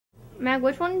Mac,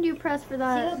 which one did you press for She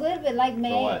that? looks a little bit like me.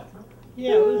 For what?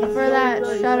 Yeah, For that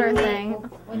shutter thing.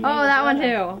 Oh, that one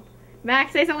too.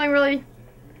 Mac, say something really.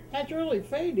 That's really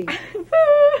fading.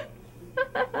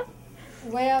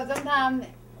 Well, sometimes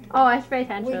Oh, I should pay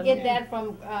attention. we get that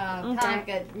from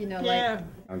Target, you know, Yeah.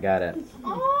 I got it.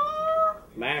 Oh,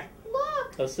 Mac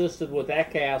look! assisted with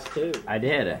that cast too. I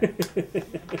did.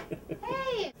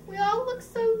 Hey, we all look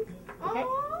so.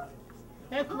 Oh,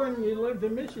 That's when you lived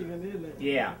in Michigan, isn't it?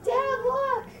 Yeah. Dad,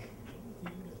 look!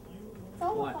 It's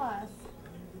all What? of us.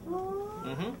 Oh,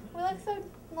 Mhm. we look so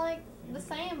like the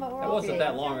same, but we're That all wasn't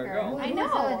that long younger. ago. I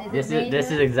know. This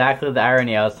is exactly the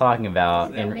irony I was talking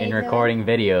about in recording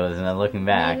videos and then looking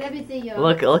back. Let me see your.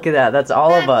 Look at that. That's all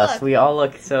Mac, of us. look. We all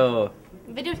look so.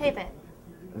 Videotape it.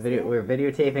 We're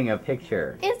videotaping a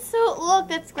picture. It's so look.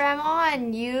 That's Grandma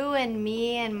and you and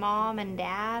me and Mom and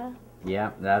Dad.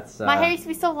 Yeah, that's. My hair used to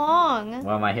be so long.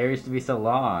 Well, my hair used to be so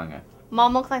long.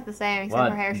 Mom looks like the same, except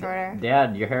What? her hair shorter.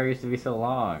 Dad, your hair used to be so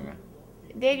long.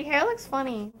 Dad, your hair looks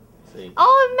funny. See.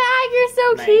 Oh, Mag, you're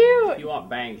so Bangs. cute. If you want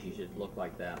bangs, you should look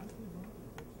like that.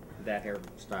 That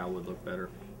hairstyle would look better.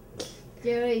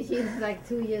 Jerry, she's like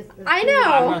 2 years. I I'm know.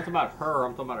 not talking about her,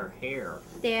 I'm talking about her hair.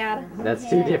 Dad, That's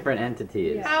two different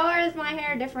entities. how is my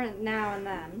hair different now and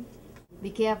then?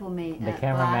 Be careful, man. The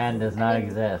cameraman does not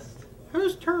exist.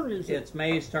 Whose turn is it? It's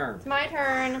May's turn. It's my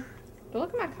turn. But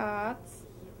look at my cards.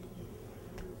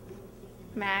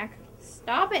 Mac,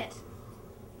 stop it.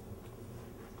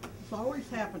 This always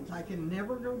happens. I can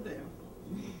never go down.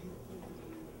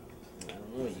 I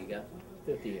don't know, you got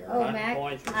 50 or Oh, 100 Mac,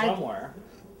 points from I- somewhere.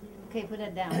 Okay, put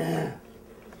it down.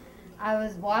 I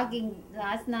was walking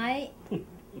last night.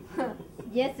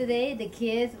 Yesterday, the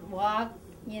kids walk,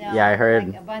 you know, Yeah, I heard.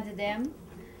 like a bunch of them.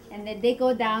 And then they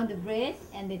go down the bridge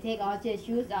and they take all their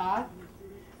shoes off.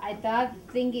 I thought,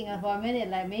 thinking for a minute,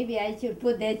 like maybe I should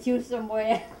put their shoes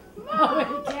somewhere where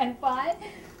we can't find.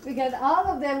 Because all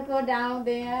of them go down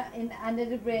there under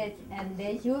the bridge and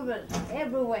their shoes were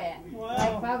everywhere. Wow.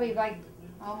 Like probably like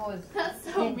almost That's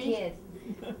so 10 mean. kids.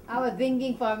 I was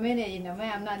thinking for a minute, you know,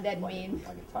 man, I'm not that mean.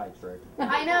 Like a tie trick.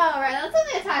 I know, right? That's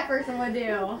something a Thai person would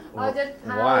do. I'll just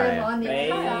Why? pile them on the May,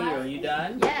 inside. are you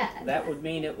done? Yes. That would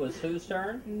mean it was whose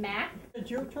turn? Mac? It's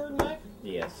your turn, Mac?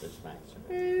 Yes, it's Mac's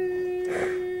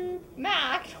turn.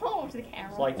 Mac, don't to the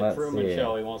camera. It's like the Let's Truman see.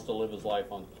 Show. He wants to live his life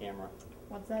on camera.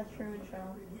 What's that Truman Show?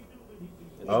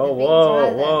 Oh, the big whoa,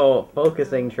 brother. whoa.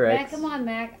 Focusing Mac, tricks. come on,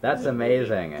 Mac. That's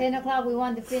amazing. 10 o'clock, we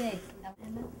want to finish.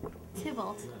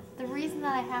 Tybalt, the reason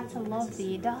that I have to love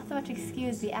thee doth much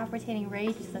excuse the appertaining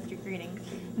rages of your greeting.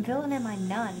 Villain am I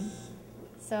none,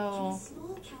 so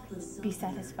be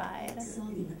satisfied.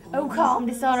 O calm,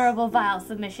 dishonorable, vile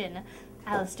submission,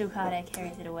 Aristocrata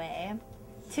carries it away.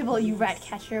 Tybalt, you rat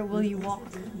catcher, will you walk?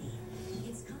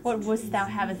 What wouldst thou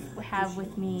have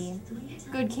with me?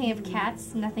 Good king of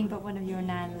cats, nothing but one of your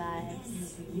 9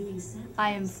 lives.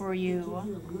 I am for you.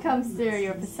 Come stir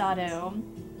your passado.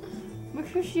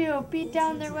 Mercutio, beat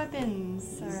down their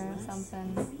weapons, or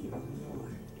something.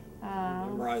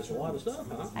 Memorize a lot of stuff,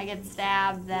 huh? I get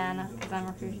stabbed then, because I'm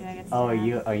Mercutio, I get stabbed. Oh,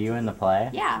 are you in the play?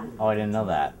 Yeah. Oh, I didn't know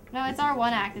that. No, it's our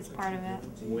one act, it's part of it.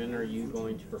 When are you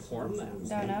going to perform that?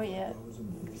 Don't know yet.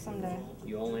 Someday.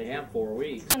 You only have 4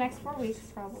 weeks. The next 4 weeks,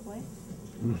 probably. Is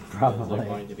it Probably.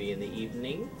 going to be in the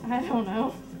evening? I don't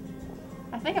know.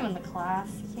 I think I'm in the class,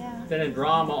 yeah. Been in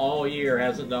drama all year,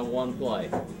 hasn't done 1 play.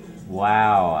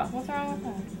 Wow. What's wrong with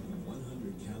that?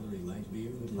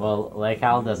 Well, Lake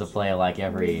Hal does a play like They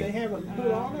every haven't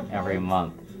put on a play?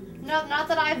 month. No, not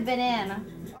that I've been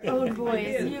in. Oh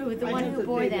boys, you, the one who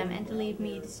bore them, and to leave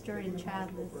me destroyed and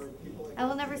childless. I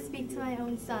will never speak to my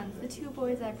own sons, the 2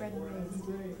 boys I bred and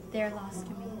raised. They are lost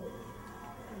to me.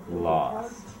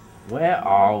 Lost. Where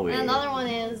are we? And another one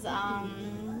is,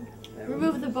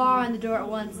 remove the bar on the door at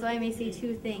once, so I may see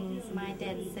 2 things, my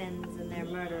dead sins and their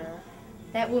murderer.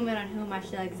 That woman on whom I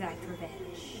shall exact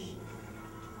revenge.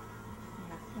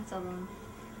 Yeah, that's all one.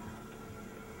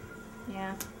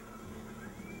 Yeah.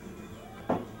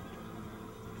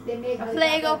 They make A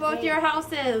plague of both your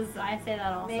houses! I say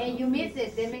that also. Man, you miss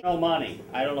it. They make No money.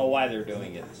 I don't know why they're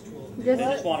doing it. They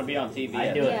just want to be on TV.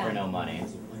 I do it Yeah. for no money.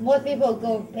 most people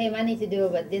go pay money to do,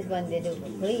 but this one they do for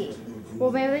free.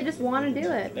 Well, maybe they just want to do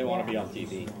it. They want to be on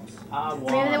TV.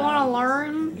 Maybe they want to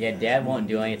learn. Yeah, Dad won't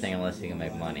do anything unless he can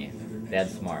make money.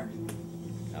 Dad's smart.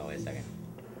 Oh, wait a second.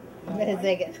 Wait a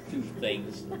second. 2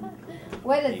 things.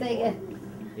 Wait a second.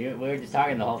 We were just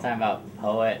talking the whole time about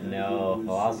poet, no.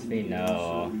 Philosophy,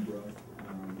 no.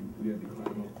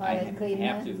 I Toilet cleaner.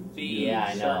 have to feed Yeah,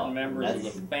 I know. certain members of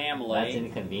That's- the That's family.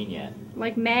 inconvenient.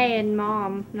 Like May and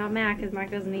Mom, not Mac, because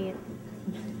Mac doesn't eat.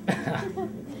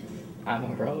 I'm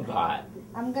a robot.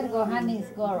 I'm gonna go hunting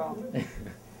squirrel.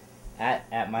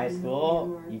 At my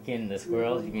school, the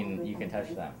squirrels you can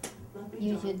touch them.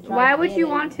 You should try Why to would get you it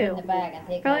want in to? the bag and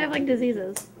take Probably it. have like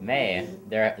diseases.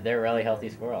 They're really healthy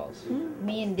squirrels.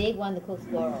 Me and Dick want to cook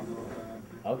squirrel.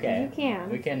 Okay. You can.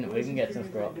 We can get some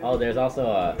squirrel. Oh, there's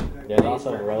also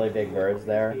really big birds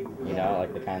there. You know,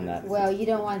 like the kind that. Well, you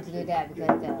don't want to do that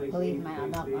because the police might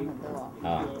knock on the door.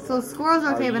 Oh. So squirrels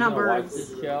are okay, but not Watch birds.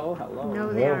 this show? Hello.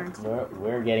 No, they aren't.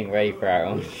 We're getting ready for our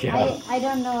own show. I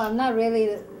don't know. I'm not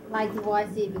really like to watch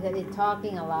it because it's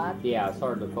talking a lot. Yeah, it's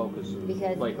hard to focus and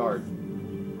Because play cards.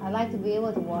 I like to be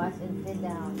able to watch and sit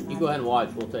down. You go ahead and watch.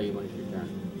 We'll tell you when it's your turn.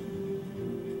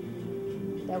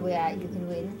 That way you can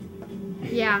win.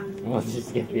 Yeah. We'll just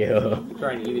skip you. I'm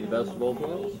trying to give you the best of both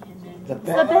worlds. The The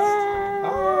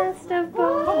best of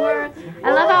both worlds.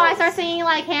 I love how I start singing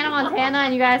like Hannah Montana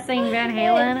and you guys sing Van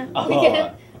Halen.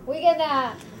 We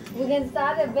can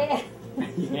start a band.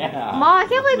 Yeah. Mom, I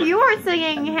can't believe you weren't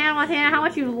singing Hannah Montana. How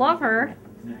much you love her.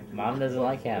 Mom doesn't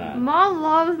like Hannah. Mom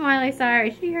loves Miley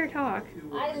Cyrus. She hear her talk.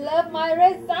 I love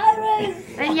Miley Cyrus.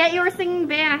 And yet you were singing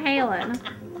Van Halen.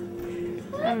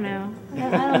 I don't know. I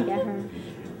don't get her.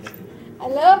 I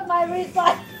love Miley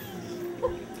Cyrus.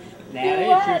 Now Do it's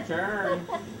what? your turn.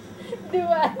 Do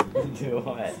what? Do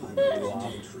what?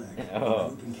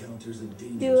 Oh.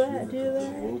 Do it.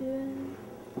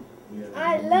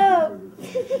 I love.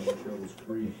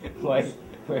 Why do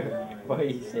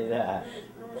you say that?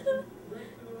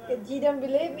 Because you don't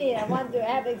believe me. I want to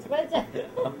have expression.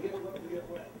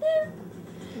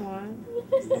 What?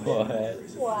 What?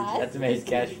 What? That's May's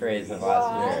catchphrase of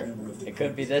last year. It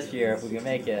could be this year if we can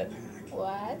make it.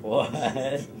 What? What?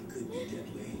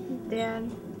 Dad.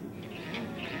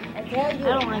 I tell you, I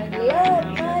don't like that love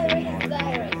one. Miley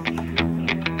Cyrus.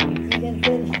 You can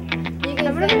sing. I'm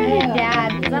gonna be Dad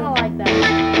because I don't like that.